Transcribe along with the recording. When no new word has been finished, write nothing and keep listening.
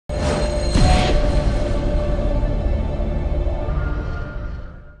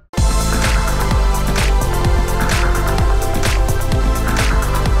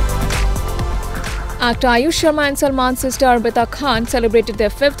Actor Aayush Sharma and Salman's sister Arpita Khan celebrated their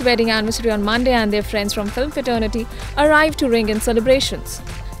 5th wedding anniversary on Monday, and their friends from film fraternity arrived to ring in celebrations.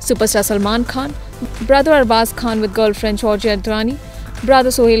 Superstar Salman Khan, brother Arbaz Khan with girlfriend Georgia Adrani, brother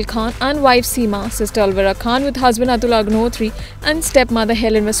Sohail Khan and wife Seema, sister Alvira Khan with husband Atul Agnihotri and stepmother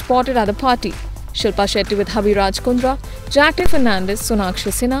Helen were spotted at the party. Shilpa Shetty with hubby Raj Kundra, Jacqueline Fernandez,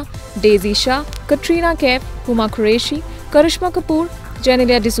 Sonakshi Sinha, Daisy Shah, Katrina Kaif, Huma Qureshi, Karishma Kapoor,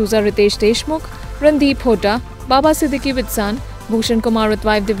 Genelia D'Souza, Ritesh Deshmukh, Randeep Hooda, Baba Siddiqui with son, Bhushan Kumar with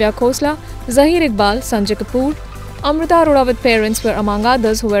wife Divya Khosla, Zahir Iqbal, Sanjay Kapoor, Amrita Arora with parents were among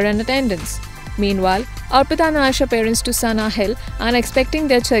others who were in attendance. Meanwhile, Arpita and Aayush parents to son are ill and expecting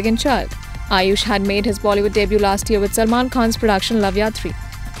their second child. Aayush had made his Bollywood debut last year with Salman Khan's production Love Yatri.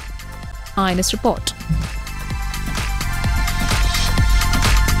 Eyewitness report.